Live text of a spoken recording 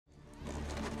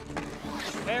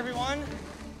Hey everyone,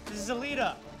 this is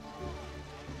Alita.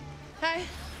 Hi.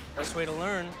 Best way to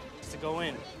learn is to go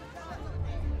in.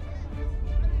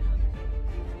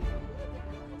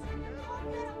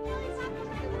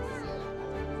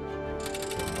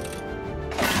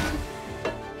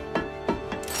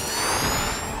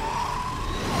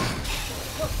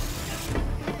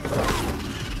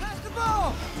 Pass the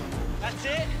ball! That's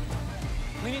it.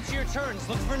 Lean into your turns.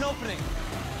 Look for an opening.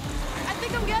 I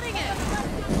think I'm getting it.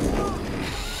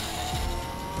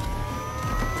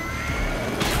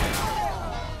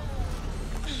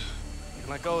 You can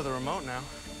let go of the remote now.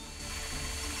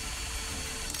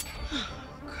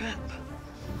 Crap.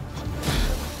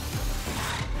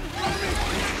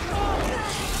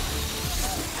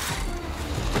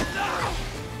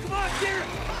 Come on, Garrett!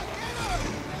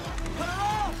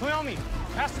 Filmey,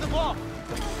 pass to the ball.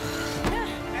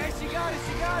 Hey, she got it,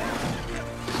 she got it!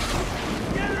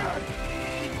 Get her!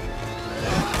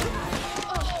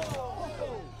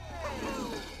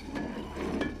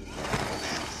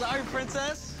 Sorry,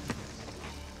 princess.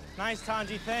 Nice,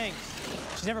 Tanji, thanks.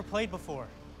 She's never played before.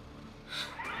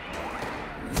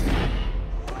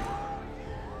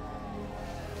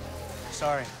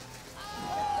 Sorry.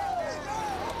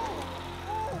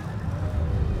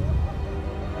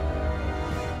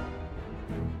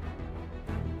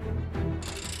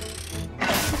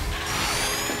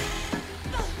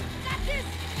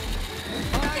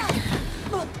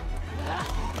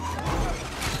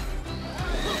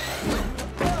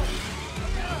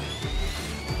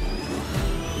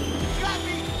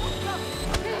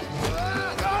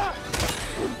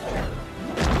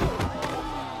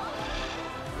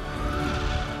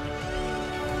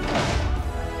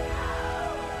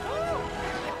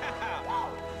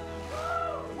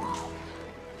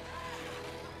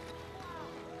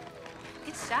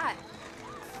 Good shot.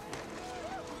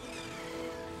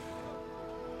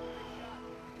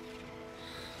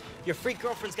 Your freak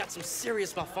girlfriend's got some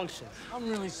serious malfunction. I'm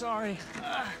really sorry.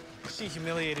 She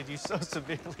humiliated you so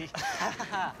severely.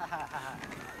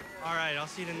 All right, I'll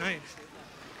see you tonight.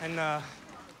 And,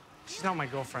 she's not my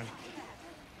girlfriend.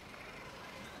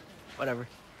 Whatever.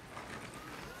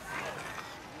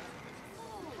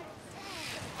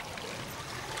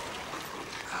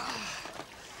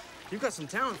 You've got some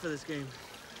talent for this game.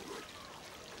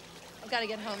 I've got to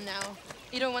get home now.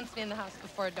 Idara wants me in the house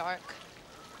before dark.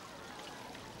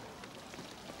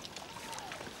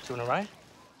 Do you want to ride?